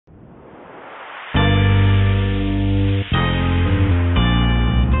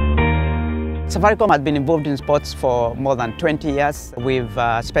Safaricom has been involved in sports for more than 20 years. We've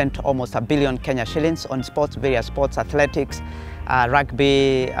spent almost $1 billion Kenya shillings on sports, various sports, athletics,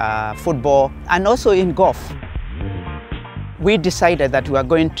 rugby, football, and also in golf. We decided that we are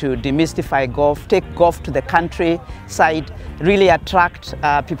going to demystify golf, take golf to the countryside, really attract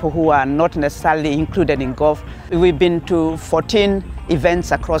people who are not necessarily included in golf. We've been to 14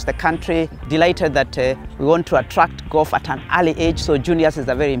 events across the country. Delighted that we want to attract golf at an early age, so juniors is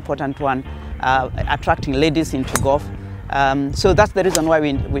a very important one, attracting ladies into golf. So that's the reason why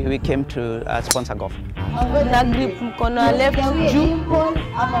we came to sponsor golf.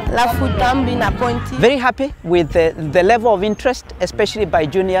 Very happy with the level of interest, especially by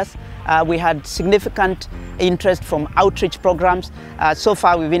juniors. We had significant interest from outreach programs. So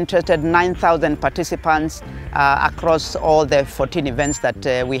far we've interested 9,000 participants across all the 14 events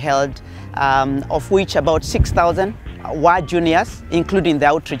that we held, of which about 6,000 were juniors, including the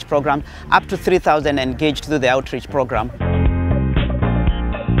outreach program, up to 3,000 engaged through the outreach program.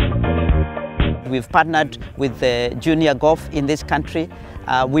 We've partnered with the junior golf in this country.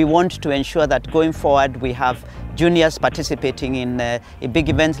 We want to ensure that going forward we have juniors participating in big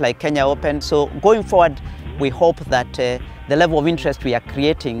events like Kenya Open. So going forward, we hope that the level of interest we are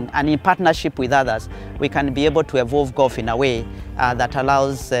creating, and in partnership with others, we can be able to evolve golf in a way that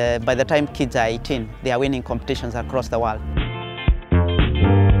allows, by the time kids are 18, they are winning competitions across the world.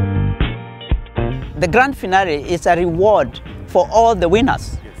 The grand finale is a reward for all the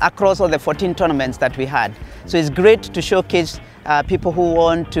winners across all the 14 tournaments that we had. So it's great to showcase people who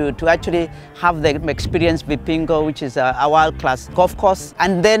want to actually have the experience with Pingo, which is a world-class golf course.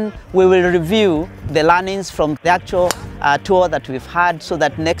 And then we will review the learnings from the actual tour that we've had, so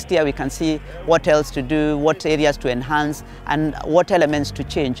that next year we can see what else to do, what areas to enhance, and what elements to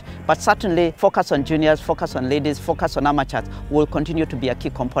change. But certainly focus on juniors, focus on ladies, focus on amateurs will continue to be a key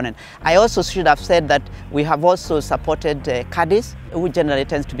component. I also should have said that we have also supported caddies, who generally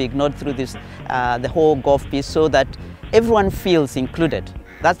tends to be ignored through this, the whole golf piece, so that everyone feels included.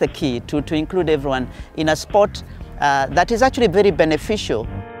 That's the key, to include everyone in a sport that is actually very beneficial